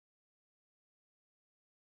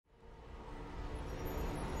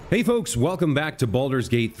Hey folks, welcome back to Baldur's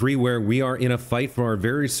Gate 3, where we are in a fight for our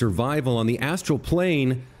very survival on the astral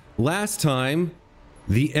plane. Last time,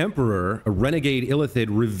 the Emperor, a renegade Illithid,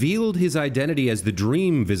 revealed his identity as the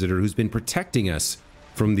Dream Visitor who's been protecting us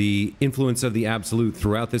from the influence of the Absolute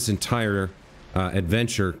throughout this entire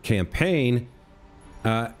adventure campaign.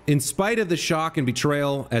 In spite of the shock and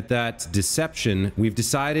betrayal at that deception, we've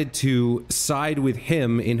decided to side with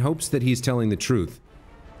him in hopes that he's telling the truth.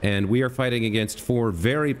 And we are fighting against 4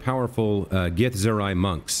 very powerful Githzerai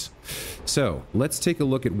monks. So, let's take a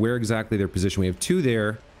look at where exactly they're positioned. We have 2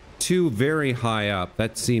 there, 2 very high up.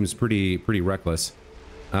 That seems pretty reckless.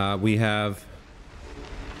 We have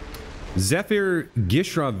Zephyr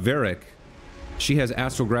Gishra Verik. She has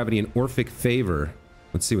Astral Gravity and Orphic Favor.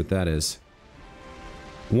 Let's see what that is.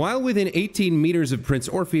 While within 18 meters of Prince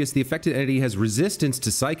Orpheus, the affected entity has resistance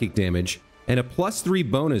to psychic damage and a +3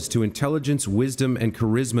 bonus to Intelligence, Wisdom, and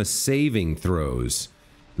Charisma saving throws.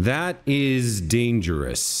 That is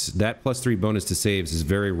dangerous. That +3 bonus to saves is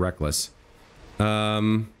very reckless.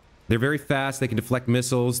 They're very fast. They can deflect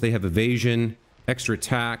missiles. They have evasion, extra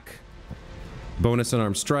attack, bonus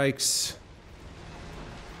unarmed strikes.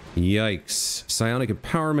 Yikes. Psionic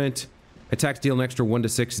empowerment. Attacks deal an extra 1 to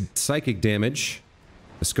 6 psychic damage.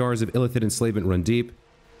 The scars of Illithid enslavement run deep.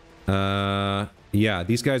 Yeah,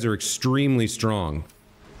 these guys are extremely strong.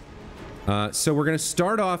 So we're going to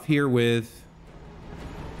start off here with...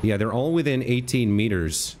 Yeah, they're all within 18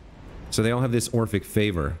 meters. So they all have this Orphic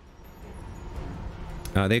Favor.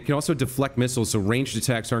 They can also deflect missiles, so ranged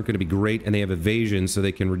attacks aren't going to be great, and they have evasion, so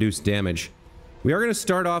they can reduce damage. We are going to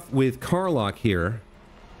start off with Karlach here.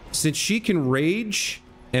 Since she can rage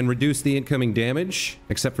and reduce the incoming damage,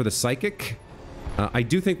 except for the psychic, I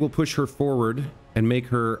do think we'll push her forward and make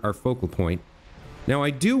her our focal point. Now,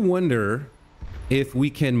 I do wonder if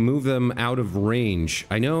we can move them out of range.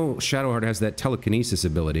 I know Shadowheart has that telekinesis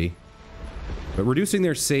ability, but reducing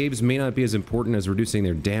their saves may not be as important as reducing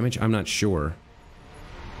their damage. I'm not sure.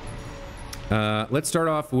 Let's start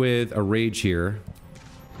off with a rage here.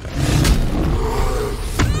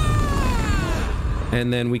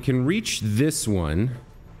 And then we can reach this one.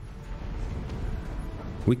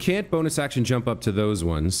 We can't bonus action jump up to those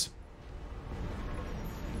ones.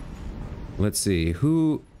 Let's see,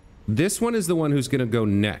 who... This one is the one who's gonna go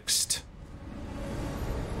next.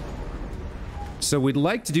 So we'd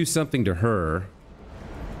like to do something to her.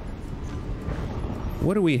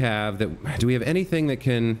 What do we have that... Do we have anything that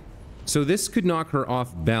can... So this could knock her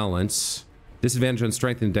off balance. Disadvantage on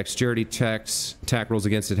strength and dexterity checks. Attack rolls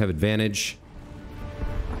against it have advantage.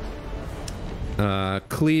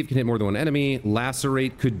 Cleave can hit more than one enemy.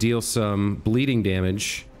 Lacerate could deal some bleeding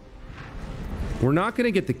damage. We're not gonna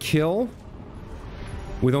get the kill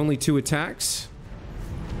with only 2 attacks.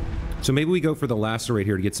 So maybe we go for the Lacerate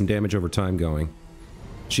here to get some damage over time going.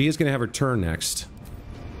 She is going to have her turn next.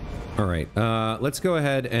 Alright, let's go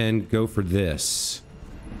ahead and go for this.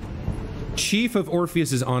 Chief of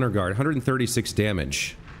Orpheus's Honor Guard, 136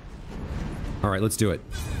 damage. Alright, let's do it.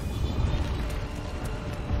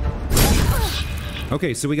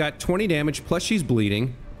 Okay, so we got 20 damage, plus she's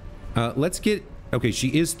bleeding. Let's get... Okay, she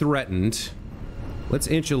is threatened. Let's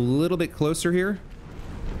inch a little bit closer here.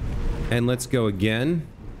 And let's go again.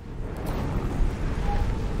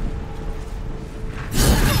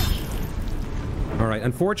 Alright,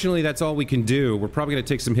 unfortunately that's all we can do. We're probably going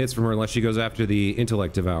to take some hits from her unless she goes after the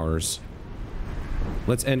Intellect Devourers.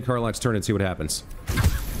 Let's end Karlach's turn and see what happens.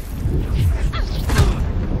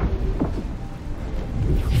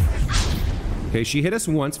 Okay, she hit us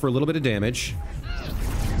once for a little bit of damage.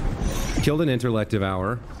 Killed an Intellect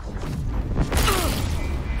Devourer.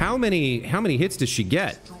 How many hits does she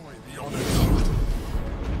get?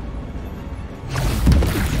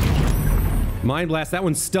 Mind Blast, that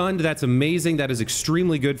one's stunned. That's amazing. That is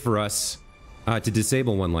extremely good for us to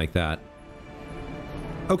disable one like that.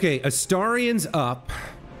 Okay, Astarion's up.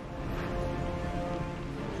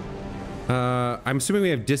 I'm assuming we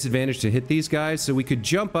have disadvantage to hit these guys, so we could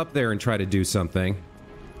jump up there and try to do something.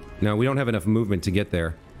 No, we don't have enough movement to get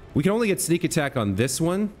there. We can only get sneak attack on this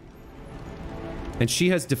one. And she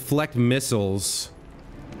has deflect missiles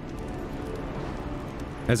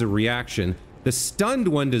as a reaction. The stunned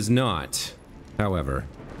one does not, however.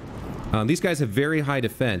 These guys have very high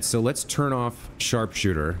defense, so let's turn off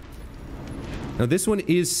Sharpshooter. Now this one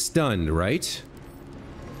is stunned, right?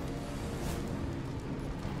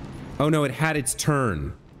 Oh no, it had its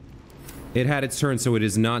turn. It had its turn, so it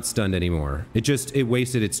is not stunned anymore. It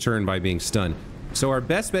wasted its turn by being stunned. So our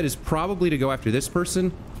best bet is probably to go after this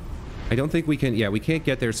person. I don't think we can... Yeah, we can't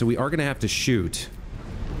get there, so we are going to have to shoot.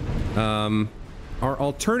 Our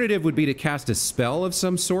alternative would be to cast a spell of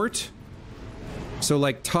some sort. So,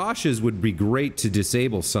 like, Tasha's would be great to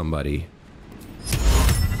disable somebody.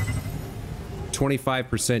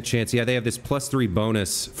 25% chance. Yeah, they have this +3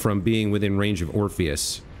 bonus from being within range of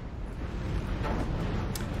Orpheus.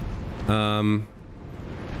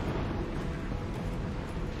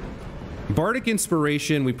 Bardic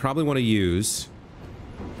Inspiration we probably want to use.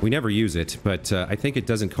 We never use it, but I think it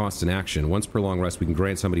doesn't cost an action. Once per long rest, we can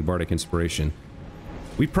grant somebody Bardic Inspiration.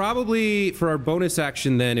 We probably, for our bonus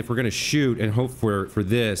action then, if we're going to shoot and hope for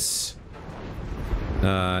this,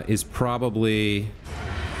 is probably...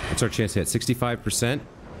 What's our chance to hit? 65%?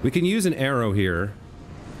 We can use an arrow here,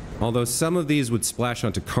 although some of these would splash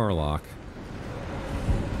onto Karlach.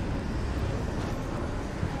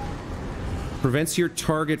 Prevents your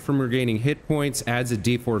target from regaining hit points, adds a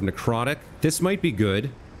d4 of necrotic. This might be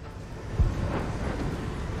good.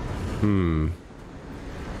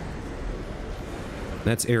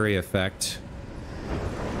 That's area effect.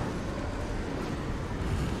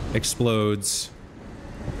 Explodes.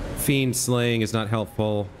 Fiend slaying is not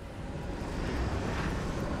helpful.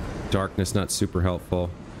 Darkness not super helpful.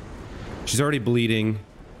 She's already bleeding.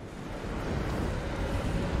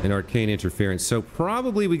 And arcane interference. So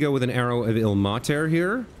probably we go with an arrow of Ilmater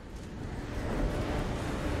here.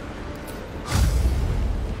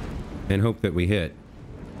 And hope that we hit.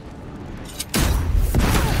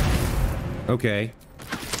 Okay.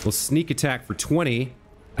 We'll sneak attack for 20.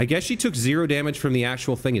 I guess she took 0 damage from the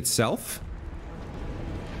actual thing itself.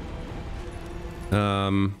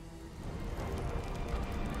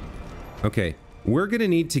 Okay. We're gonna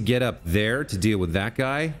need to get up there to deal with that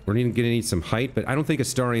guy. We're gonna need some height, but I don't think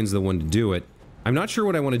Astarian's the one to do it. I'm not sure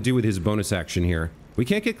what I want to do with his bonus action here. We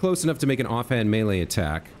can't get close enough to make an offhand melee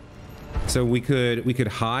attack. So we could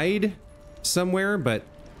hide somewhere, but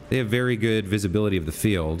they have very good visibility of the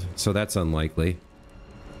field, so that's unlikely.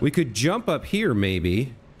 We could jump up here,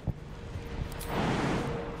 maybe.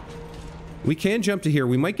 We can jump to here.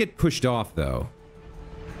 We might get pushed off, though.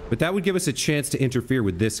 But that would give us a chance to interfere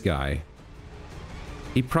with this guy.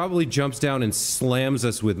 He probably jumps down and slams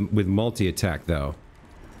us with multi-attack, though.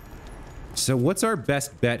 So what's our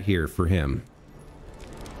best bet here for him?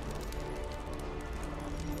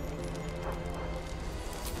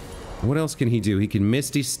 What else can he do? He can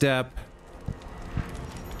Misty Step.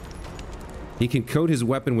 He can coat his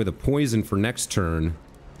weapon with a poison for next turn.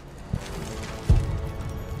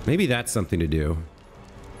 Maybe that's something to do.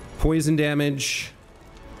 Poison damage.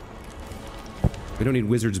 We don't need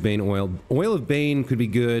Wizard's Bane oil. Oil of Bane could be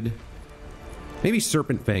good. Maybe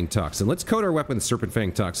Serpent Fang Toxin. Let's coat our weapon with Serpent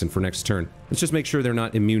Fang Toxin for next turn. Let's just make sure they're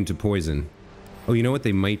not immune to poison. Oh, you know what?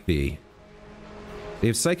 They might be. They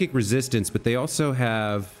have Psychic Resistance, but they also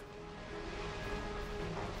have...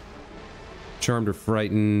 Charmed or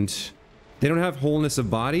Frightened. They don't have Wholeness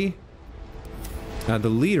of Body? The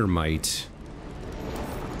leader might.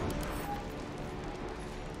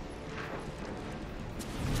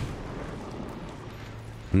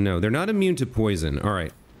 No, they're not immune to poison.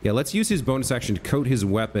 Alright. Yeah, let's use his bonus action to coat his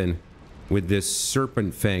weapon with this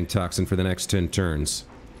Serpent Fang Toxin for the next 10 turns.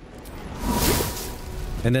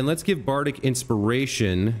 And then let's give Bardic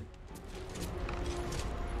Inspiration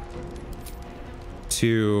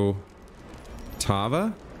to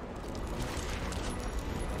Tava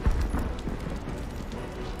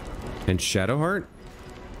and Shadowheart.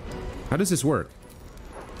 How does this work?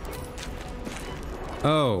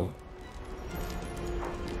 Oh.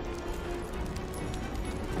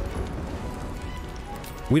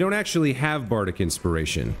 We don't actually have Bardic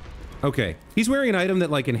Inspiration. Okay. He's wearing an item that,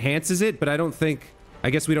 like, enhances it, but I don't think... I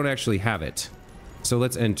guess we don't actually have it. So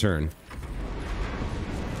let's end turn.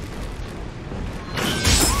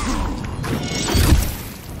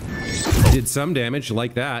 Did some damage,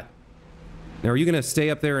 like that. Now, are you gonna stay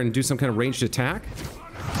up there and do some kind of ranged attack?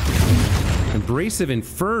 Abrasive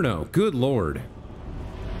Inferno. Good lord.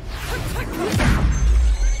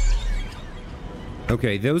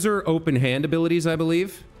 Okay, those are open hand abilities, I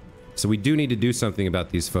believe. So we do need to do something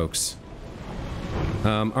about these folks.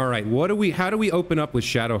 Alright, how do we open up with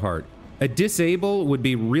Shadowheart? A disable would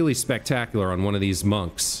be really spectacular on one of these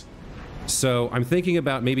monks. So I'm thinking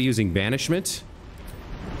about maybe using Banishment.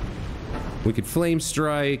 We could Flame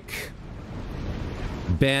Strike.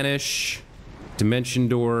 Banish. Dimension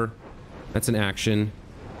Door. That's an action.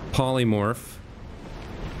 Polymorph.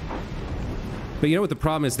 But you know what the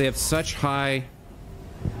problem is? They have such high...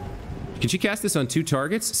 Can she cast this on 2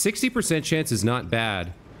 targets? 60% chance is not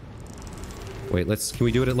bad. Wait, can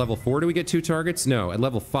we do it at level 4? Do we get 2 targets? No, at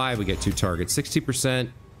level 5 we get 2 targets. 60%,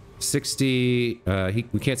 60,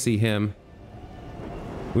 we can't see him.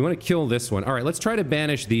 We want to kill this one. All right, let's try to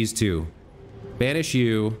banish these two. Banish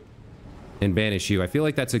you, and banish you. I feel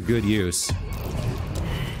like that's a good use.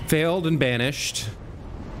 Failed and banished.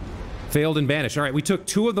 Failed and banished. All right, we took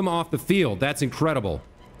 2 of them off the field. That's incredible.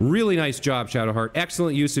 Really nice job, Shadowheart.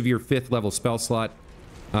 Excellent use of your 5th level spell slot.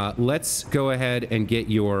 Let's go ahead and get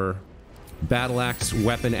your battle axe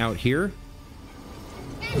weapon out here.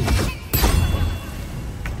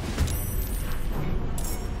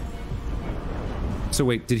 So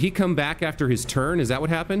wait, did he come back after his turn? Is that what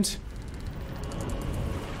happened?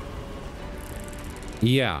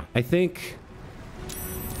 Yeah, I think...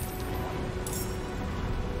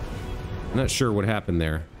 I'm not sure what happened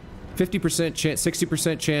there. 50% chance,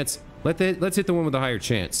 60% chance. Let's hit the one with the higher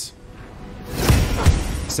chance.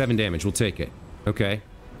 7 damage, we'll take it. Okay.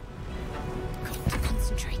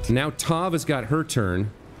 Now Tava's got her turn.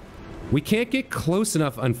 We can't get close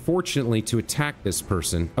enough, unfortunately, to attack this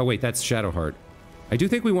person. Oh wait, that's Shadowheart. I do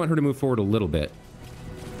think we want her to move forward a little bit.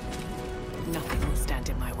 Nothing will stand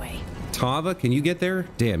in my way. Tava, can you get there?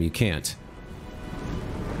 Damn, you can't.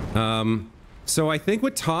 So I think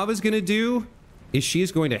what Tava's gonna do is she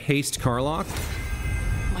is going to haste Karlach.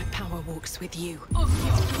 My power walks with you.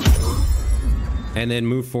 And then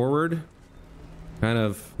move forward. Kind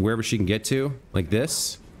of wherever she can get to. Like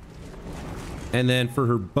this. And then for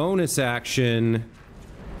her bonus action...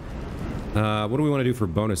 what do we want to do for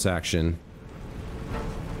bonus action?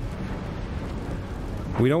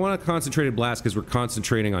 We don't want a concentrated blast because we're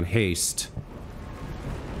concentrating on haste.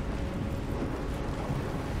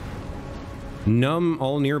 Numb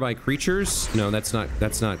all nearby creatures? No, that's not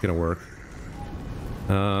gonna work.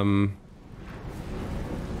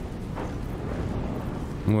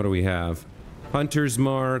 What do we have? Hunter's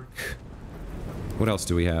Mark. What else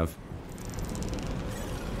do we have?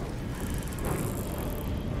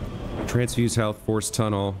 Transfuse health, Force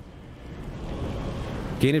Tunnel.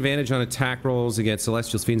 Gain advantage on attack rolls against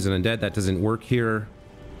Celestials, Fiends, and Undead. That doesn't work here.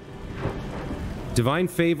 Divine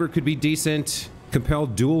Favor could be decent.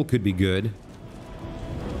 Compelled Duel could be good.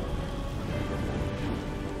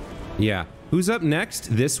 Yeah. Who's up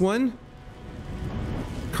next? This one?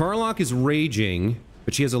 Karlach is raging,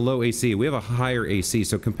 but she has a low AC. We have a higher AC,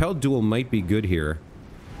 so Compelled Duel might be good here.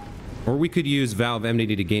 Or we could use Vow of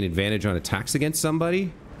Enmity to gain advantage on attacks against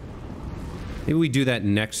somebody. Maybe we do that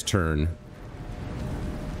next turn.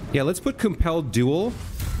 Yeah, let's put Compelled Duel.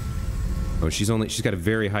 Oh, she's got a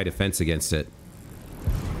very high defense against it.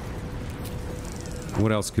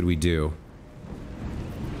 What else could we do?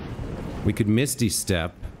 We could Misty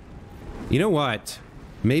Step. You know what?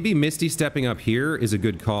 Maybe Misty Stepping up here is a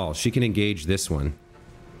good call. She can engage this one.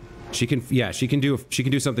 She can, yeah, she can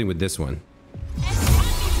do something with this one.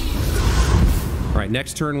 All right,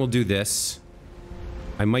 next turn we'll do this.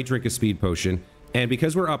 I might drink a speed potion. And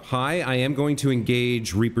because we're up high, I am going to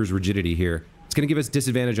engage Reaper's Rigidity here. It's going to give us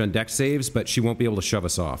disadvantage on dex saves, but she won't be able to shove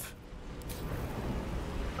us off.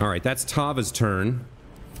 All right, that's Tava's turn.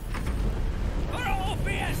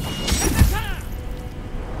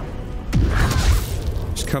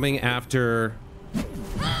 She's coming after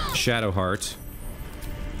Shadowheart.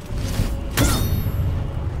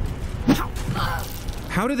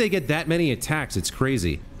 How do they get that many attacks? It's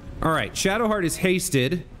crazy. All right, Shadowheart is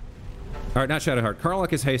hasted. All right, not Shadowheart.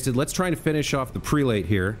 Karlach is hasted. Let's try and finish off the prelate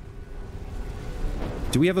here.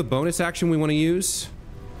 Do we have a bonus action we want to use?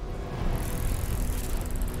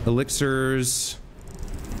 Elixirs,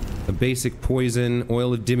 a basic poison,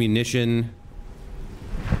 oil of diminution,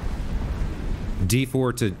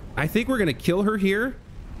 D4 to... I think we're going to kill her here.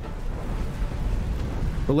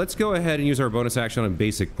 But let's go ahead and use our bonus action on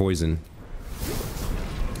basic poison.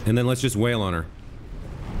 And then let's just wail on her.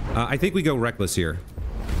 I think we go reckless here.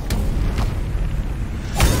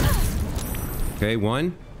 Okay,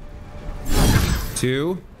 1,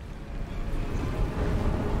 2.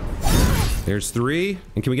 There's 3.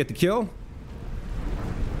 And can we get the kill?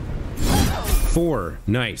 4.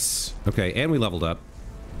 Nice. Okay, and we leveled up.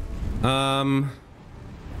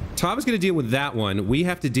 Tava's gonna deal with that one. We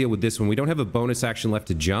have to deal with this one. We don't have a bonus action left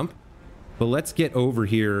to jump. But let's get over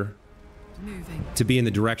here to be in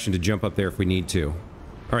the direction to jump up there if we need to.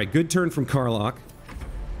 Alright, good turn from Karlach.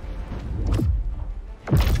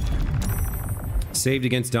 Saved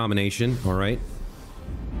against domination. Alright.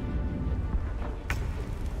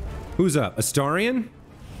 Who's up? Astarion?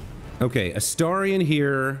 Okay, Astarion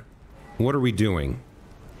here. What are we doing?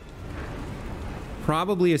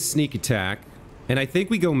 Probably a sneak attack. And I think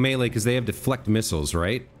we go melee because they have deflect missiles,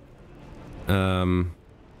 right? Yeah,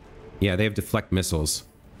 they have deflect missiles.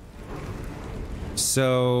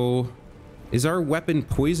 So... is our weapon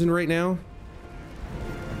poison right now?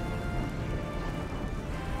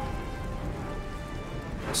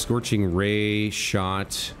 Scorching Ray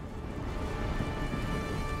shot.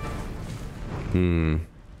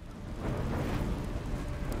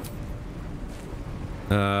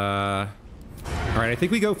 Alright, I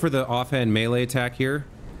think we go for the offhand melee attack here.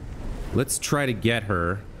 Let's try to get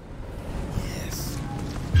her. Yes.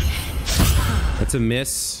 That's a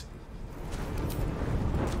miss.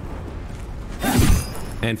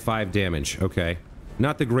 And 5 damage. Okay.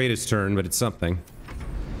 Not the greatest turn, but it's something.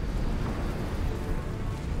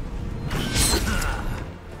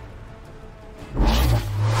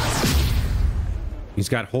 He's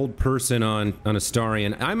got hold person on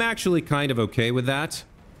Astarion. I'm actually kind of okay with that.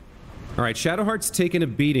 Alright, Shadowheart's taking a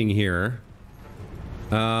beating here.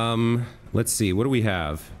 Let's see, what do we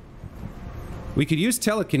have? We could use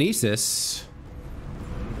telekinesis.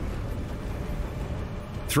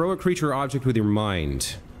 Throw a creature or object with your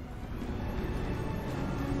mind.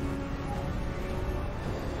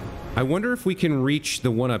 I wonder if we can reach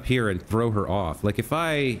the one up here and throw her off. Like, if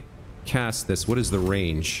I cast this, what is the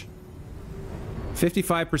range?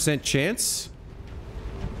 55% chance?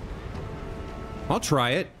 I'll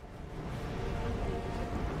try it.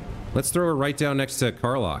 Let's throw her right down next to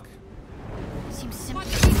Karlach.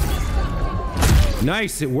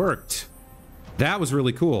 Nice, it worked. That was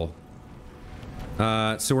really cool.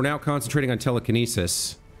 So we're now concentrating on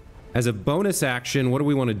telekinesis. As a bonus action, what do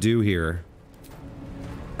we want to do here?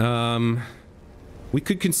 We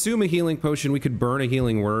could consume a healing potion. We could burn a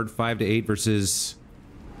healing word. 5 to 8 versus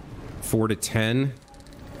 4 to 10.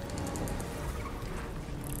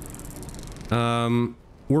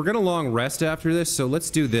 We're gonna long rest after this, so let's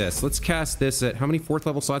do this. Let's cast this at... How many 4th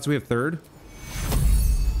level slots do we have? 3rd?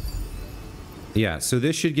 Yeah, so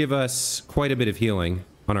this should give us quite a bit of healing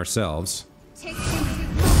on ourselves.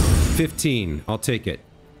 15. I'll take it.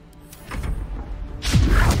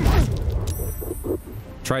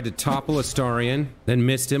 Tried to topple Astarion, then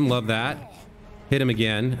missed him. Love that. Hit him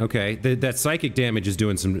again. Okay, that psychic damage is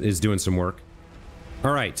doing some work.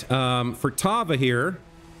 All right, for Tava here,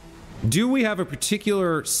 do we have a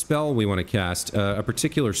particular spell we want to cast? A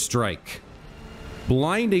particular strike?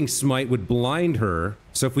 Blinding Smite would blind her,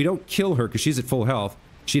 so if we don't kill her because she's at full health,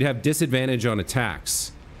 she'd have disadvantage on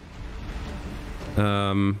attacks.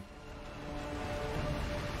 We're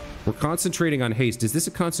concentrating on haste. Is this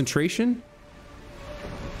a concentration?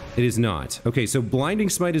 It is not. Okay, so Blinding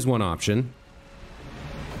Smite is one option.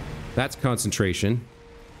 That's concentration.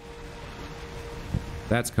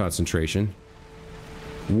 That's concentration.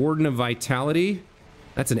 Warden of Vitality.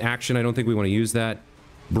 That's an action. I don't think we want to use that.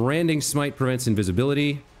 Branding Smite prevents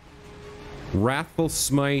invisibility. Wrathful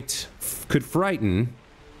Smite could frighten.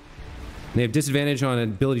 They have disadvantage on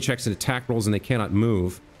ability checks and attack rolls, and they cannot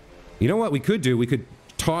move. You know what we could do? We could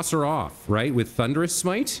toss her off, right? With Thunderous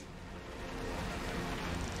Smite.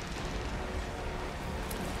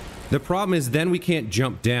 The problem is then we can't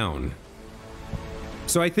jump down.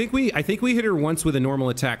 So I think we hit her once with a normal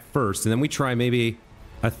attack first, and then we try maybe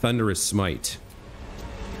a Thunderous Smite.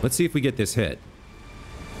 Let's see if we get this hit.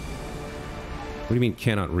 What do you mean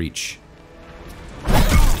cannot reach?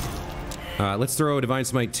 Let's throw a Divine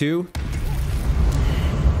Smite 2.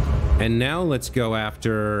 And now let's go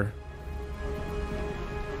after...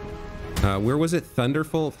 where was it?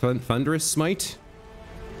 Thunderous Smite?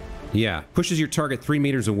 Yeah, pushes your target 3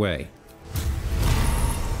 meters away.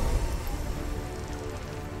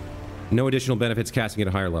 No additional benefits casting at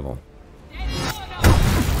a higher level.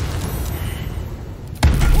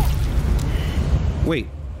 Wait,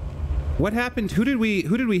 what happened? Who did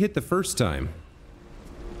we hit the first time?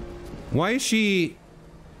 Why is she...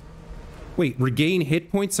 Wait, regain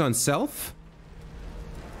hit points on self?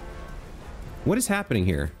 What is happening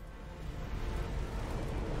here?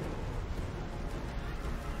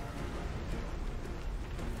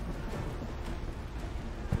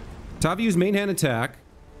 Tava used main hand attack,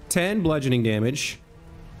 10 bludgeoning damage,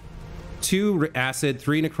 2 acid,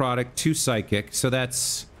 3 necrotic, 2 psychic, so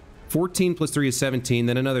that's 14 plus 3 is 17,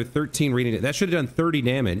 then another 13 reading. That should have done 30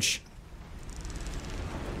 damage.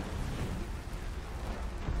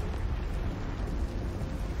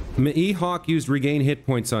 Mihawk used regain hit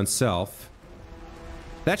points on self.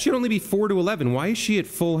 That should only be 4 to 11. Why is she at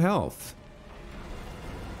full health?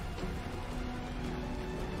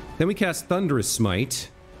 Then we cast Thunderous Smite.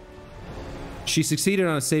 She succeeded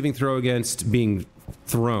on a saving throw against being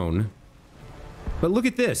thrown. But look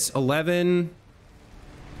at this. 11...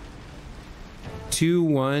 2,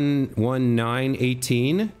 1, 1, 9,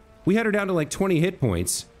 18. We had her down to like 20 hit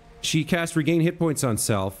points. She cast regain hit points on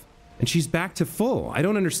self, and she's back to full. I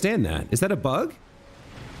don't understand that. Is that a bug?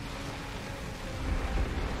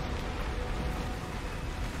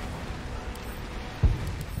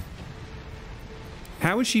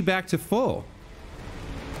 How is she back to full?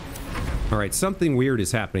 All right, something weird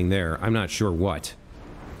is happening there. I'm not sure what.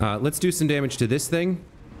 Let's do some damage to this thing.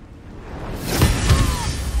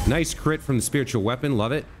 Nice crit from the spiritual weapon.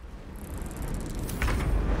 Love it.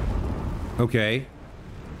 Okay.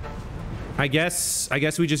 I guess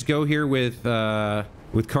we just go here with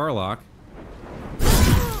Karlach.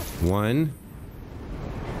 1,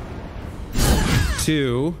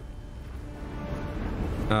 2.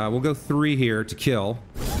 We'll go 3 here to kill.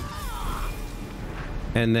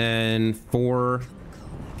 And then 4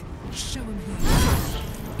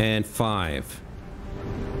 and 5.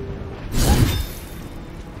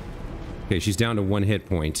 Okay, she's down to 1 hit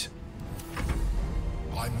point.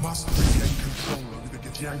 I must regain control over the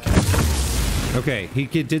Githyanki. Okay, he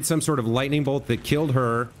did some sort of lightning bolt that killed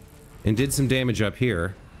her and did some damage up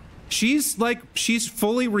here. She's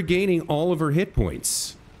fully regaining all of her hit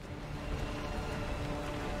points.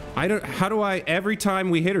 How do I, every time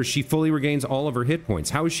we hit her, she fully regains all of her hit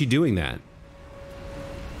points. How is she doing that?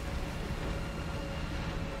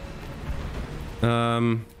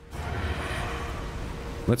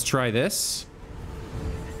 Let's try this.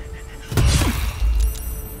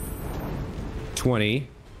 20.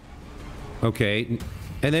 Okay.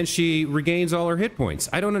 And then she regains all her hit points.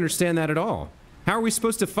 I don't understand that at all. How are we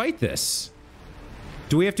supposed to fight this?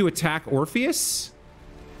 Do we have to attack Orpheus?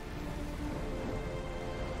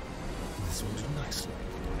 This will do nicely.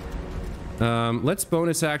 Let's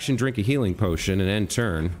bonus action drink a healing potion and end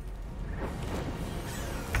turn.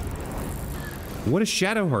 What does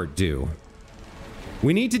Shadowheart do?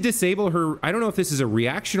 We need to disable her. I don't know if this is a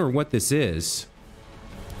reaction or what this is.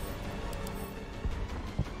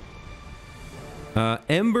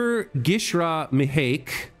 Ember Gishra Mihake.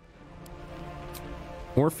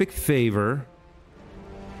 Orphic Favor.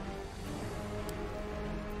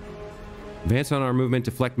 Advance on our movement,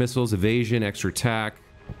 deflect missiles, evasion, extra attack.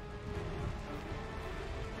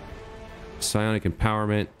 Psionic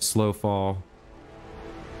Empowerment, Slow Fall.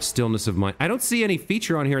 Stillness of Mind. I don't see any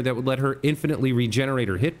feature on here that would let her infinitely regenerate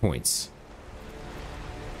her hit points.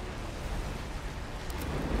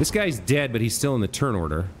 This guy's dead, but he's still in the turn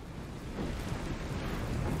order.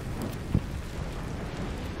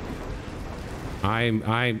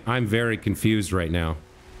 I'm very confused right now.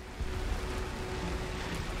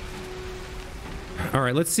 All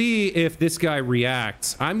right, let's see if this guy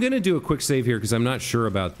reacts. I'm gonna do a quick save here because I'm not sure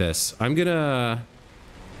about this. I'm gonna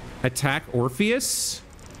attack Orpheus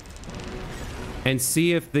and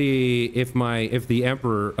see if the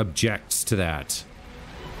Emperor objects to that.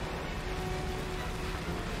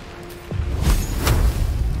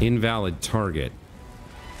 Invalid target.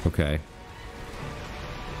 Okay.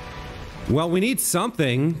 Well, we need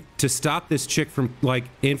something to stop this chick from, like,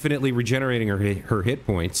 infinitely regenerating her hit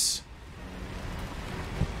points.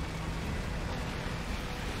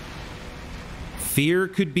 Fear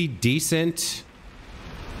could be decent.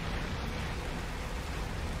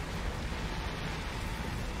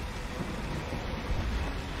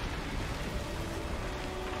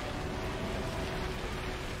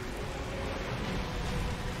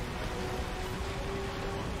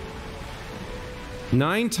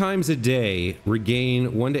 Nine times a day,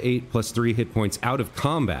 regain 1 to 8 plus 3 hit points out of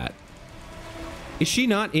combat. Is she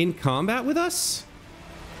not in combat with us?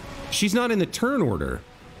 She's not in the turn order.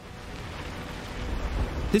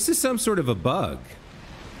 This is some sort of a bug.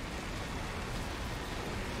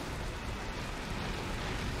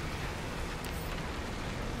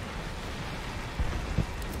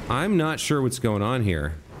 I'm not sure what's going on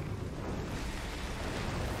here.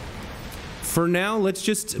 For now, let's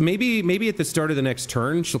just... Maybe at the start of the next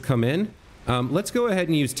turn, she'll come in. Let's go ahead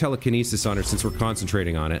and use telekinesis on her since we're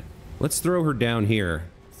concentrating on it. Let's throw her down here.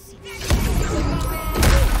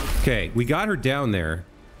 Okay, we got her down there.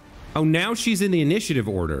 Oh, now she's in the initiative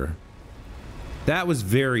order. That was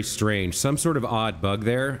very strange. Some sort of odd bug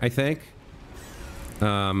there, I think.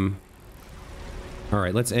 Alright,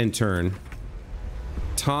 let's end turn.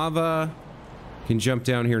 Tava can jump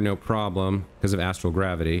down here, no problem, because of astral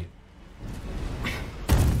gravity.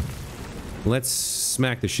 Let's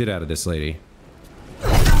smack the shit out of this lady.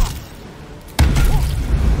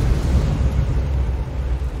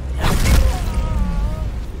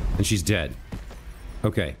 And she's dead.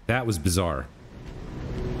 Okay, that was bizarre.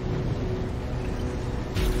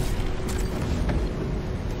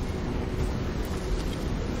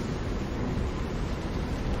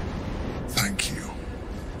 Thank you.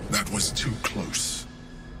 That was too close.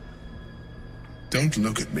 Don't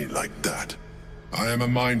look at me like that. I am a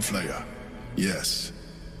mind flayer. Yes.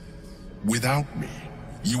 Without me,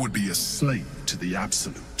 you would be a slave to the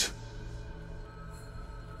Absolute.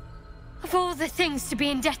 Of all the things to be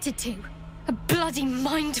indebted to, a bloody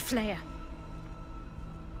mind flayer.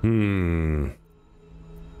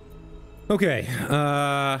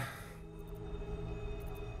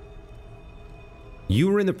 You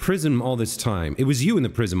were in the prism all this time. It was you in the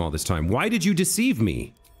prism all this time. Why did you deceive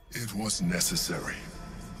me? It was necessary.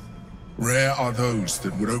 Rare are those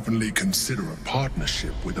that would openly consider a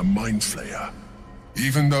partnership with a mind flayer.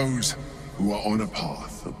 Even those who are on a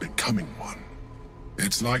path of becoming one.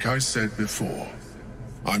 It's like I said before,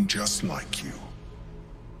 I'm just like you.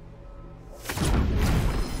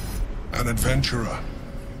 An adventurer,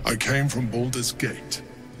 I came from Baldur's Gate,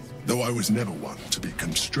 though I was never one to be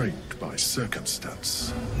constrained by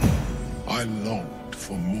circumstance. I longed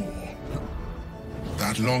for more.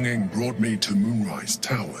 That longing brought me to Moonrise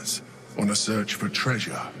Towers on a search for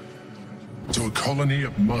treasure, to a colony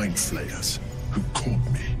of mind flayers who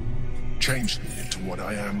caught me, changed me into what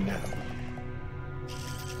I am now.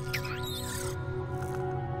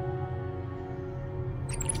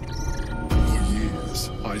 For years,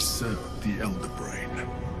 I served the Elder Brain,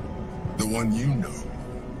 the one you know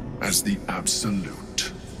as the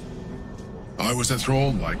Absolute. I was a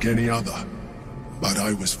thrall like any other, but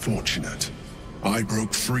I was fortunate. I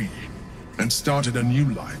broke free and started a new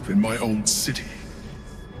life in my old city.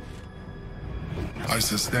 I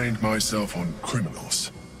sustained myself on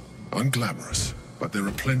criminals. Unglamorous, but there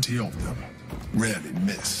are plenty of them, rarely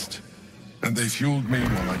missed. And they fueled me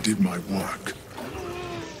while I did my work.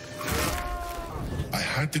 I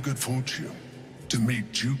had the good fortune to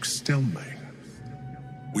meet Duke Stelmane.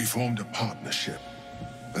 We formed a partnership,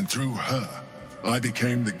 and through her, I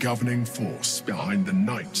became the governing force behind the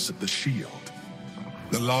Knights of the Shield,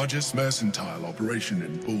 the largest mercantile operation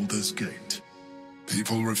in Baldur's Gate.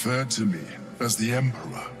 People referred to me as the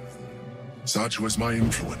Emperor. Such was my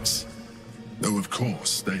influence, though of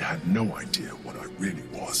course they had no idea what I really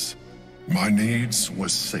was. My needs were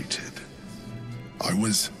sated. I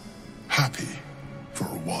was happy for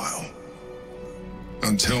a while,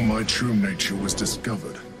 until my true nature was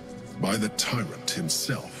discovered by the tyrant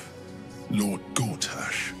himself, Lord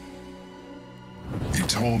Gortash. He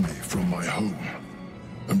tore me from my home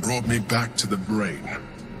and brought me back to the Brain,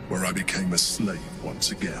 where I became a slave once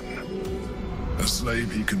again. A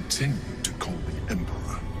slave he continued to call the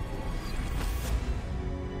Emperor.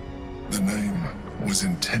 The name was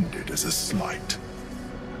intended as a slight,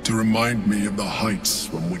 to remind me of the heights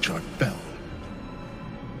from which I fell.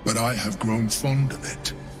 But I have grown fond of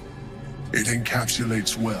it. It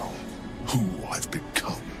encapsulates well who I've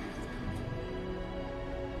become.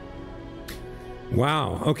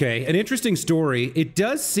 Wow, okay, an interesting story. It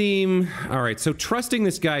does seem... Alright, so trusting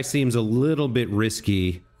this guy seems a little bit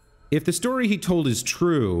risky. If the story he told is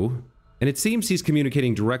true, and it seems he's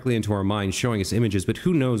communicating directly into our minds, showing us images, but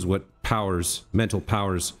who knows what powers, mental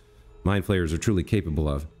powers, mind flayers are truly capable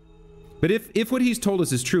of. But if what he's told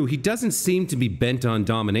us is true, he doesn't seem to be bent on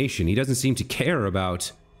domination. He doesn't seem to care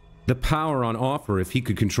about the power on offer if he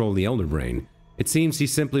could control the Elder Brain. It seems he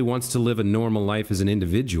simply wants to live a normal life as an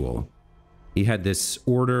individual. He had this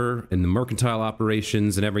order and the mercantile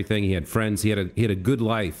operations and everything. He had friends. He had a good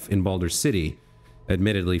life in Baldur City,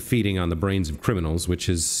 admittedly feeding on the brains of criminals, which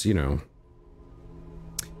is, you know,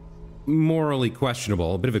 morally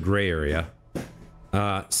questionable, a bit of a gray area.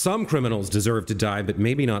 Some criminals deserve to die, but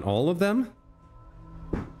maybe not all of them.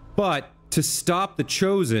 But to stop the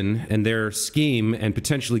Chosen and their scheme and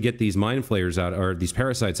potentially get these mind flayers out, or these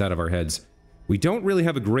parasites out of our heads, we don't really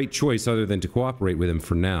have a great choice other than to cooperate with him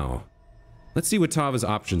for now. Let's see what Tava's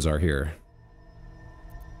options are here.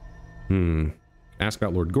 Ask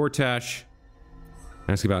about Lord Gortash.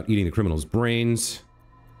 Ask about eating the criminal's brains.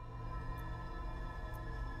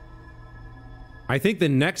 I think the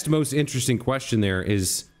next most interesting question there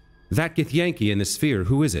is, that Githyanki in the sphere,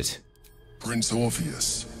 who is it? Prince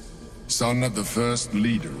Orpheus, son of the first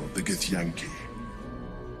leader of the Githyanki.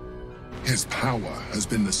 His power has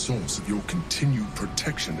been the source of your continued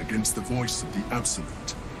protection against the voice of the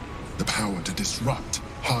Absolute. The power to disrupt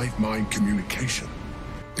hive mind communication.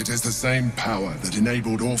 It is the same power that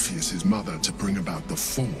enabled Orpheus's mother to bring about the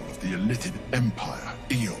fall of the Illithid Empire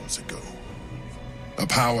eons ago. A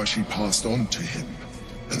power she passed on to him,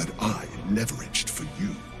 and that I leveraged for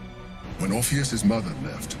you. When Orpheus's mother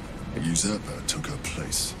left, a usurper took her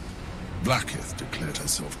place. Blackith declared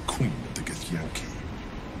herself queen of the Githyanki.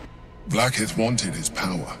 Blackith wanted his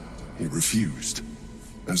power. He refused.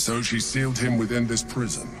 And so she sealed him within this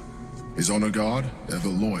prison. His honor guard, ever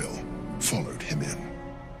loyal, followed him in.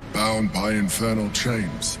 Bound by infernal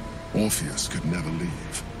chains, Orpheus could never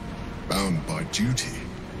leave. Bound by duty,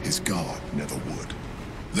 his guard never would.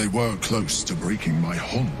 They were close to breaking my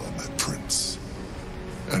hold on that prince.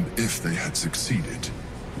 And if they had succeeded,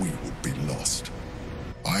 we would be lost.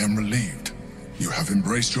 I am relieved. You have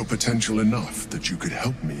embraced your potential enough that you could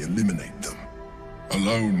help me eliminate them.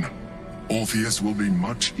 Alone, Orpheus will be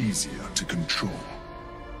much easier to control.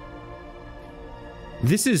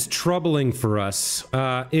 This is troubling for us.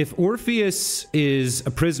 If Orpheus is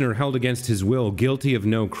a prisoner held against his will, guilty of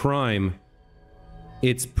no crime,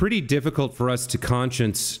 it's pretty difficult for us to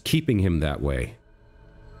conscience keeping him that way.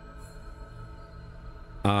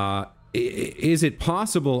 Is it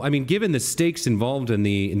possible, I mean, given the stakes involved in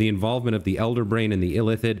the involvement of the Elder Brain and the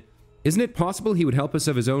Illithid, isn't it possible he would help us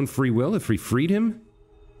of his own free will if we freed him?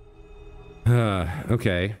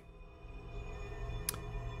 Okay.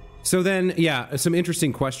 So then, yeah, some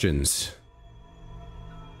interesting questions.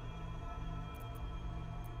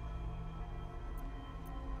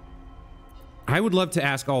 I would love to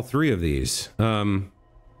ask all three of these.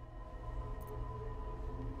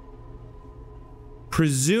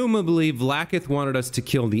 Presumably, Vlaakith wanted us to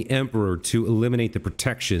kill the Emperor to eliminate the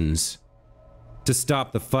protections to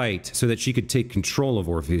stop the fight so that she could take control of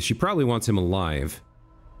Orpheus. She probably wants him alive.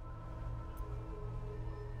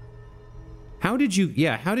 How did you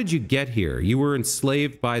get here? You were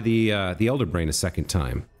enslaved by the Elder Brain a second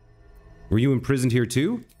time. Were you imprisoned here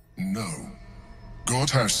too? No.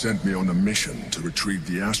 Gortash sent me on a mission to retrieve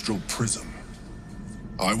the Astral Prism.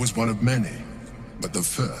 I was one of many, but the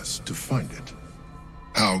first to find it.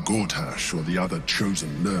 How Gortash or the other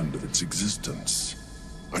Chosen learned of its existence,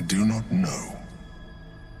 I do not know.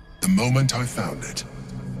 The moment I found it,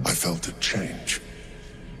 I felt a change.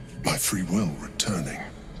 My free will returning.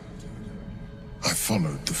 I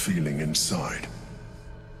followed the feeling inside,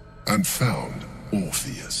 and found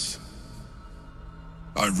Orpheus.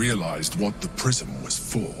 I realized what the prism was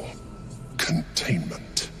for.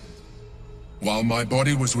 Containment. While my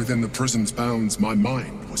body was within the prism's bounds, my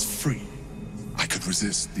mind was free. I could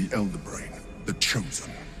resist the Elder Brain, the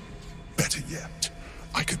Chosen. Better yet,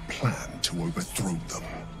 I could plan to overthrow them.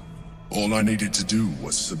 All I needed to do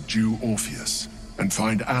was subdue Orpheus and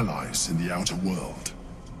find allies in the outer world.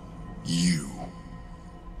 You.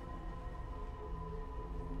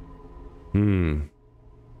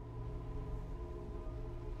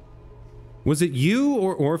 Was it you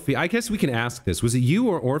or Orpheus? I guess we can ask this. Was it you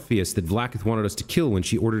or Orpheus that Vlaakith wanted us to kill when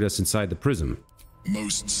she ordered us inside the prism?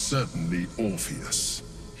 Most certainly Orpheus.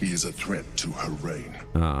 He is a threat to her reign.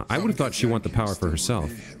 I would have thought she wanted the power for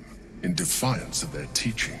herself. In defiance of their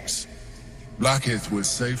teachings. Vlaakith was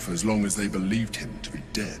safe as long as they believed him to be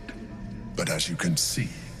dead. But as you can see,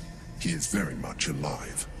 he is very much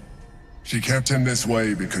alive. She kept him this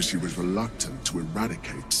way because she was reluctant to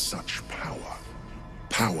eradicate such power.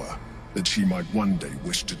 Power that she might one day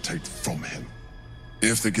wish to take from him.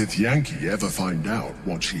 If the Githyanki ever find out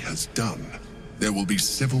what she has done, there will be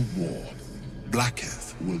civil war.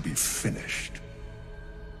 Vlaakith will be finished.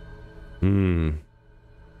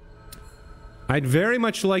 I'd very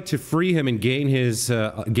much like to free him and gain his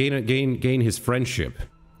gain his friendship.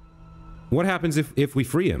 What happens if we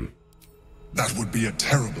free him? That would be a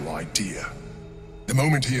terrible idea. The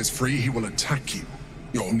moment he is free, he will attack you.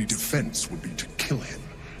 Your only defense would be to kill him,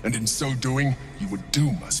 and in so doing, you would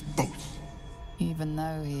doom us both. Even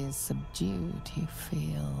though he is subdued, you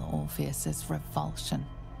feel Orpheus's revulsion,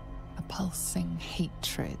 a pulsing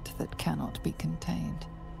hatred that cannot be contained.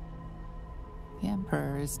 The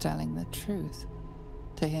Emperor is telling the truth.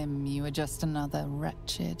 To him, you are just another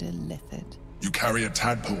wretched Illithid. You carry a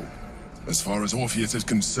tadpole. As far as Orpheus is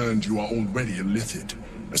concerned, you are already a Illithid,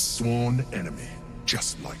 a sworn enemy,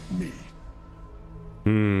 just like me.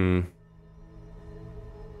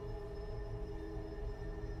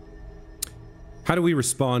 How do we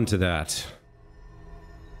respond to that?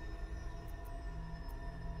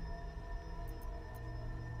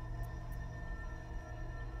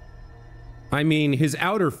 I mean, his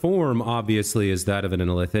outer form obviously is that of an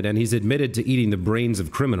Illithid, and he's admitted to eating the brains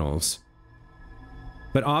of criminals.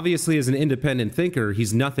 But obviously, as an independent thinker,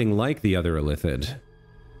 he's nothing like the other Illithid.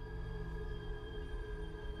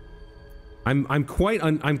 I'm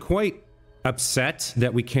quite upset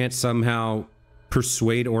that we can't somehow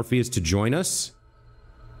persuade Orpheus to join us.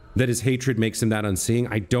 That his hatred makes him that unseeing.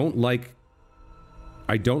 I don't like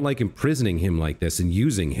imprisoning him like this and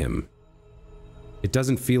using him. It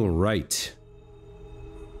doesn't feel right.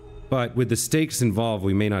 But with the stakes involved,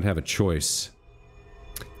 we may not have a choice.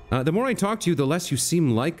 The more I talk to you, the less you seem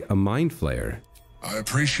like a mind flayer. I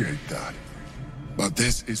appreciate that. But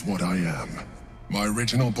this is what I am. My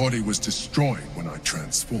original body was destroyed when I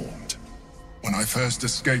transformed. When I first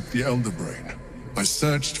escaped the Elder Brain, I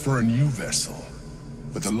searched for a new vessel.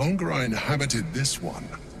 But the longer I inhabited this one,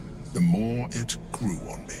 the more it grew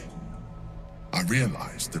on me. I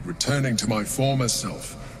realized that returning to my former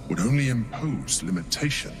self would only impose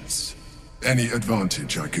limitations. Any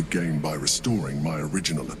advantage I could gain by restoring my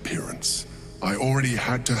original appearance, I already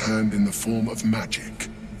had to hand in the form of magic,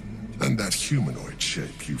 and that humanoid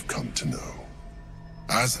shape you've come to know.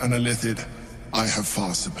 As an Illithid, I have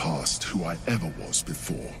far surpassed who I ever was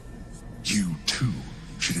before. You, too,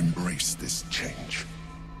 should embrace this change.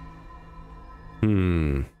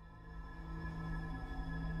 I'm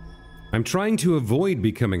trying to avoid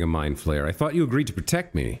becoming a Mind Flayer. I thought you agreed to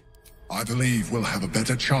protect me. I believe we'll have a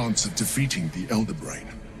better chance of defeating the Elder Brain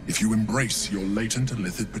if you embrace your latent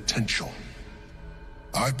Illithid potential.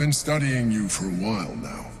 I've been studying you for a while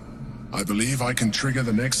now. I believe I can trigger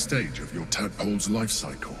the next stage of your tadpole's life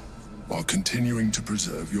cycle, while continuing to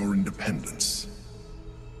preserve your independence.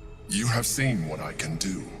 You have seen what I can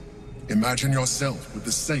do. Imagine yourself with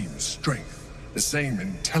the same strength, the same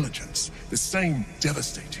intelligence, the same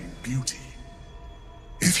devastating beauty.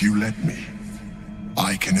 If you let me,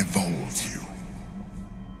 I can evolve you.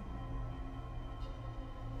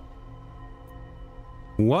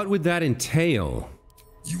 What would that entail?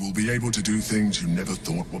 You will be able to do things you never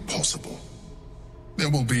thought were possible. There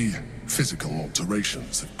will be physical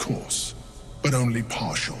alterations, of course, but only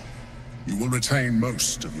partial. You will retain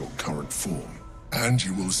most of your current form, and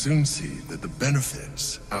you will soon see that the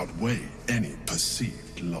benefits outweigh any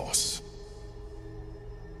perceived loss.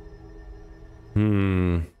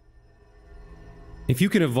 If you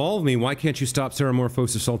can evolve me, why can't you stop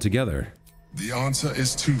Ceramorphosis altogether? The answer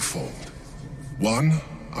is twofold. One,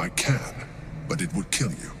 I can, but it would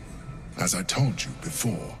kill you, as I told you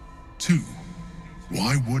before. Two,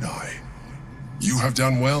 why would I? You have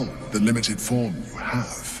done well with the limited form you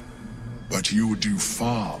have, but you would do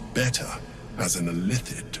far better as an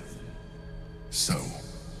Illithid. So,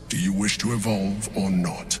 do you wish to evolve or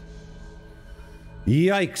not?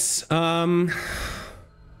 Yikes.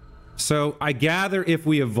 So I gather if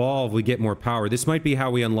we evolve, we get more power. This might be how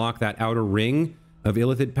we unlock that outer ring of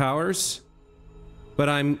Illithid powers. But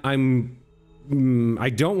I don't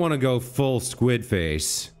want to go full squid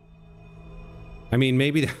face. I mean,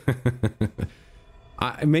 maybe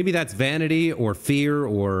maybe that's vanity or fear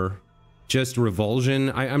or just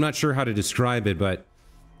revulsion. I'm not sure how to describe it, but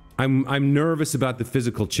I'm nervous about the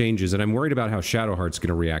physical changes, and I'm worried about how Shadowheart's going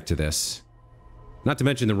to react to this. Not to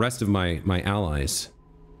mention the rest of my allies.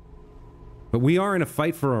 But we are in a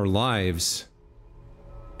fight for our lives.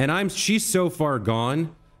 And she's so far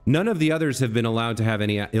gone. None of the others have been allowed to have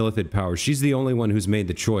any Illithid powers. She's the only one who's made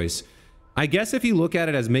the choice. I guess if you look at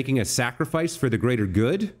it as making a sacrifice for the greater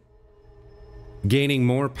good, gaining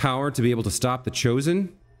more power to be able to stop the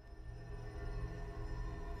Chosen,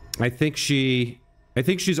 I think she's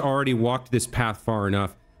already walked this path far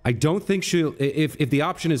enough. I don't think she'll, if the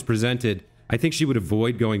option is presented, I think she would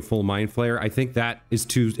avoid going full Mind Flayer. I think that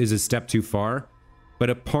is a step too far. But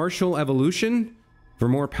a partial evolution for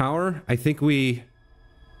more power, I think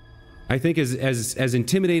as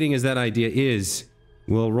intimidating as that idea is,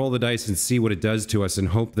 we'll roll the dice and see what it does to us and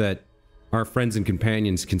hope that our friends and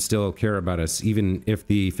companions can still care about us, even if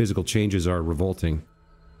the physical changes are revolting.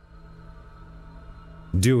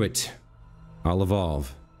 Do it. I'll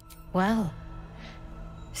evolve. Well,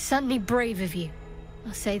 certainly brave of you.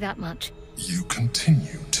 I'll say that much. You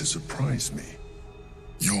continue to surprise me.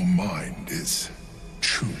 Your mind is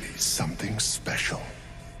truly something special.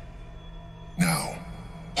 Now,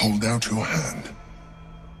 hold out your hand.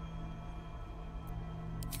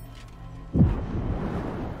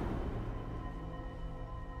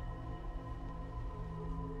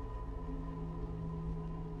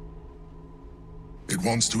 It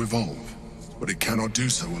wants to evolve, but it cannot do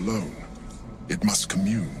so alone. It must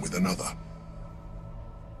commune with another.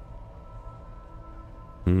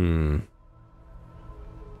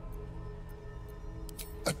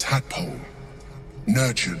 A tadpole,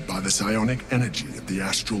 nurtured by the psionic energy of the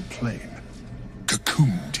astral plane,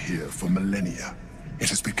 cocooned here for millennia. It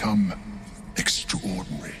has become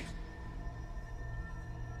extraordinary.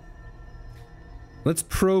 Let's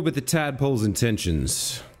probe at the tadpole's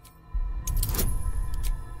intentions.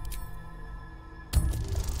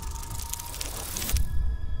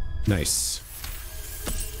 Nice.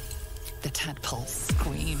 The tadpole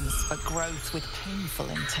screams for growth with painful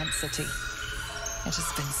intensity. It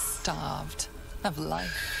has been starved of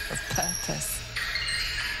life, of purpose.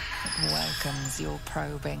 It welcomes your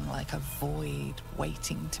probing like a void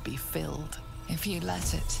waiting to be filled. If you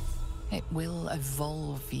let it, it will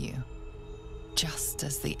evolve you, just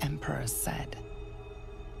as the Emperor said.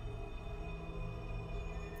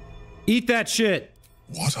 Eat that shit!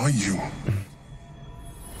 What are you?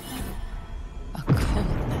 A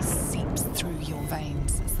coldness seeps through your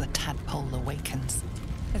veins as the tadpole awakens,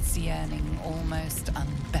 its yearning almost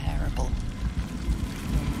unbearable.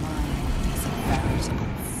 Your mind is a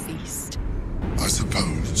veritable feast. I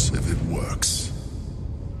suppose, if it works.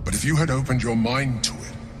 But if you had opened your mind to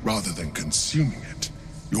it, rather than consuming it,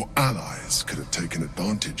 Your allies could have taken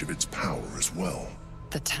advantage of its power as well.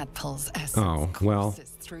 The tadpole's essence Oh, well,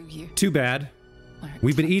 courses through you. too bad. Where it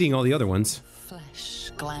We've been touches eating all the other ones.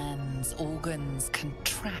 Flesh, glands, organs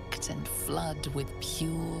contract and flood with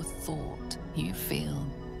pure thought. You feel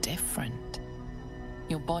different.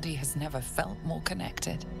 Your body has never felt more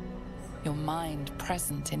connected. Your mind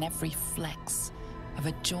present in every flex of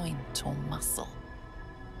a joint or muscle.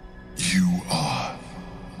 You are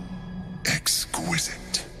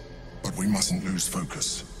exquisite. But we mustn't lose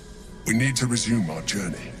focus. We need to resume our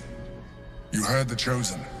journey. You heard the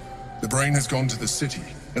Chosen. The brain has gone to the city,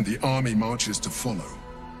 and the army marches to follow.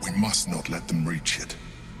 We must not let them reach it.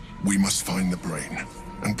 We must find the brain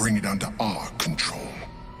and bring it under our control.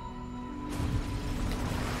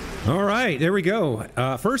 All right, there we go.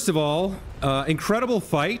 First of all, incredible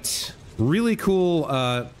fight. Really cool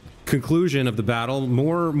conclusion of the battle.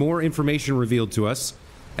 More information revealed to us.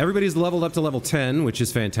 Everybody's leveled up to level 10, which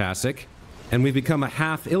is fantastic. And we've become a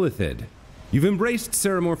half Illithid. You've embraced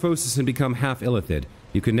Ceramorphosis and become half Illithid.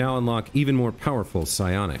 You can now unlock even more powerful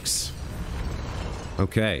psionics.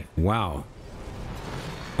 Okay, wow.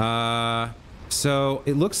 So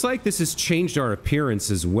it looks like this has changed our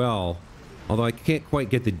appearance as well. Although I can't quite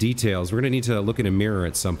get the details. We're going to need to look in a mirror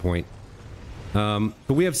at some point. But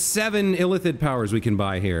we have 7 Illithid powers we can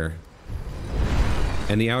buy here.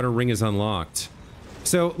 And the outer ring is unlocked.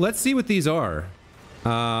 So let's see what these are.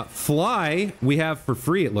 Fly, we have for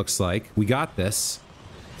free, it looks like. We got this.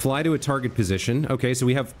 Fly to a target position. Okay, so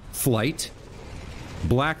we have flight.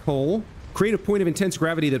 Black hole. Create a point of intense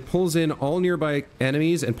gravity that pulls in all nearby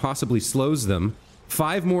enemies and possibly slows them.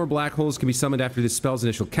 5 more black holes can be summoned after this spell's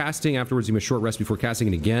initial casting. Afterwards, you must short rest before casting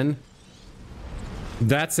it again.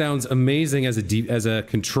 That sounds amazing as a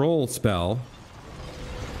control spell.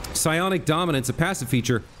 Psionic Dominance, a passive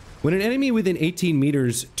feature. When an enemy within 18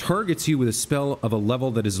 meters targets you with a spell of a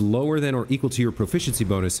level that is lower than or equal to your proficiency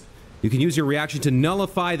bonus, you can use your reaction to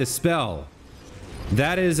nullify the spell.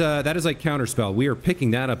 That is like counterspell. We are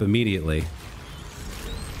picking that up immediately.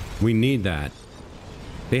 We need that.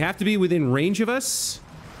 They have to be within range of us,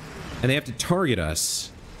 and they have to target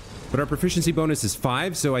us. But our proficiency bonus is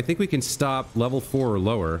 5, so I think we can stop level 4 or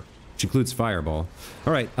lower, which includes Fireball.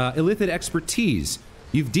 All right, Illithid Expertise.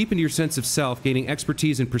 You've deepened your sense of self, gaining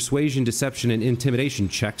expertise in persuasion, deception, and intimidation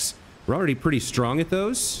checks. We're already pretty strong at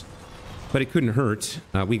those, but it couldn't hurt.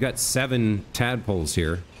 We got 7 tadpoles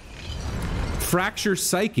here. Fracture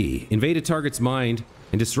Psyche. Invade a target's mind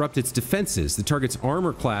and disrupt its defenses. The target's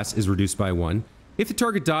armor class is reduced by 1. If the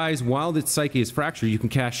target dies while its psyche is fractured, you can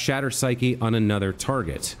cast Shatter Psyche on another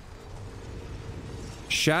target.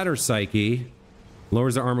 Shatter Psyche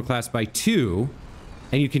lowers the armor class by 2,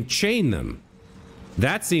 and you can chain them.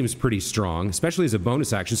 That seems pretty strong, especially as a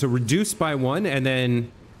bonus action. So reduce by 1 and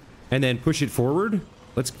then push it forward.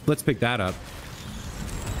 Let's pick that up.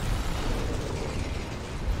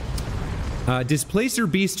 Displacer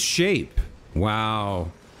Beast Shape.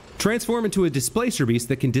 Wow. Transform into a Displacer Beast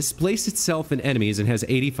that can displace itself and enemies and has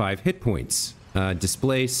 85 hit points.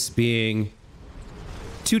 Displace being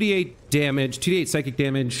 2d8 damage, 2d8 psychic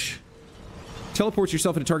damage. Teleports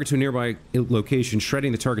yourself and a target to a nearby location,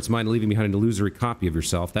 shredding the target's mind and leaving behind an illusory copy of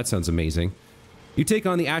yourself. That sounds amazing. You take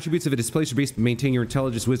on the attributes of a Displacer Beast, but maintain your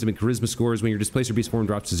intelligence, wisdom, and charisma scores. When your Displacer Beast form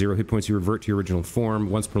drops to 0 hit points, you revert to your original form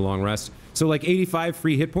once per long rest. So like 85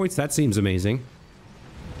 free hit points, that seems amazing.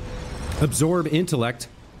 Absorb Intellect.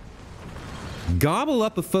 Gobble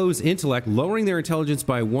up a foe's intellect, lowering their intelligence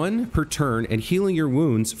by 1 per turn and healing your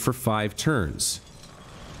wounds for 5 turns.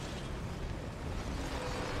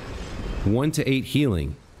 1 to 8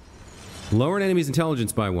 healing. Lower an enemy's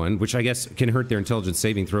intelligence by 1, which I guess can hurt their intelligence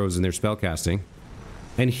saving throws and their spellcasting.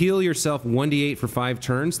 And heal yourself 1d8 for 5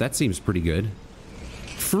 turns. That seems pretty good.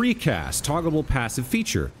 Free Cast, toggleable passive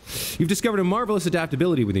feature. You've discovered a marvelous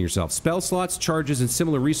adaptability within yourself. Spell slots, charges, and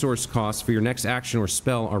similar resource costs for your next action or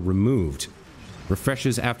spell are removed.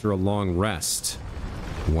 Refreshes after a long rest.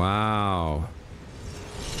 Wow.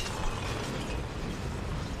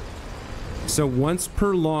 So once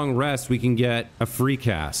per long rest, we can get a free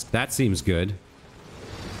cast. That seems good.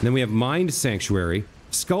 And then we have Mind Sanctuary.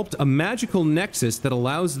 Sculpt a magical nexus that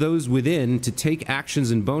allows those within to take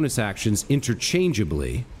actions and bonus actions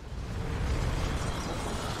interchangeably.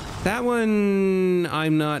 That one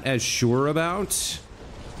I'm not as sure about.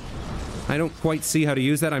 I don't quite see how to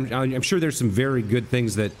use that. I'm sure there's some very good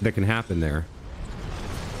things that can happen there.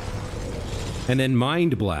 And then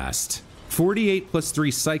Mind Blast. 48 plus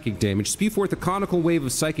 3 psychic damage. Spew forth a conical wave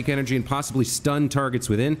of psychic energy and possibly stun targets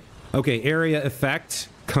within. Okay, area effect.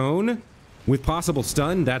 Cone. With possible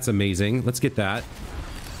stun. That's amazing. Let's get that.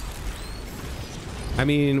 I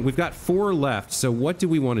mean, we've got 4 left, so what do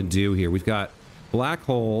we want to do here? We've got Black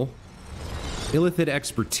Hole, Illithid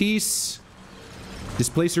Expertise,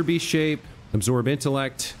 Displacer Beast Shape, Absorb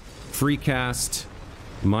Intellect, Free Cast,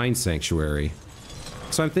 Mind Sanctuary.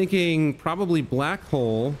 So I'm thinking probably Black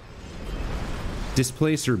Hole,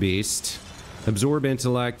 Displacer Beast, Absorb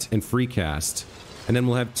Intellect, and Free Cast. And then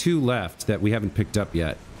we'll have 2 left that we haven't picked up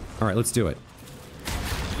yet. Alright, let's do it.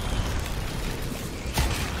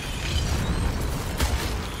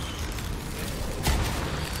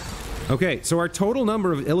 Okay, so our total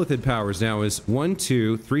number of Illithid powers now is 1,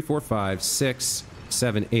 2, 3, 4, 5, 6,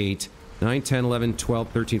 7, 8, 9, 10, 11, 12,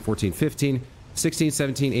 13, 14, 15, 16,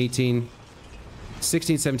 17, 18,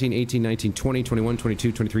 16, 17, 18, 19, 20, 21,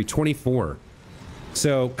 22, 23, 24.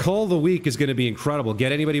 So, Cull the Weak is going to be incredible.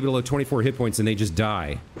 Get anybody below 24 hit points and they just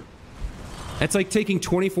die. That's like taking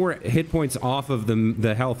 24 hit points off of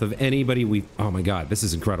the health of anybody we... Oh my god, this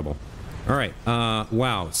is incredible. Alright,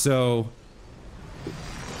 wow, so...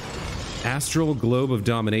 Astral Globe of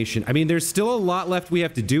Domination. I mean, there's still a lot left we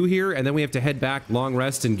have to do here, and then we have to head back, long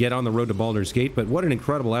rest, and get on the road to Baldur's Gate, but what an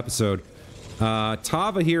incredible episode.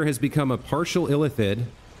 Tava here has become a partial Illithid.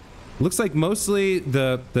 Looks like mostly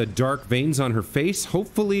the dark veins on her face.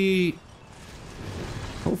 Hopefully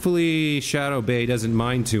Shadow Bay doesn't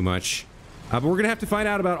mind too much. But we're gonna have to find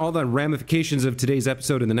out about all the ramifications of today's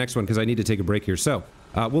episode in the next one, because I need to take a break here. So,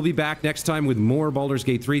 we'll be back next time with more Baldur's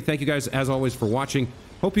Gate 3. Thank you guys, as always, for watching.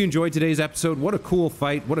 Hope you enjoyed today's episode. What a cool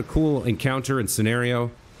fight. What a cool encounter and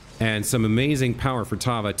scenario. And some amazing power for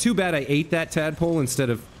Tava. Too bad I ate that tadpole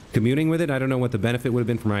instead of communing with it. I don't know what the benefit would have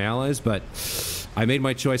been for my allies, but I made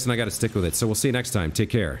my choice and I got to stick with it. So we'll see you next time.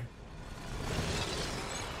 Take care.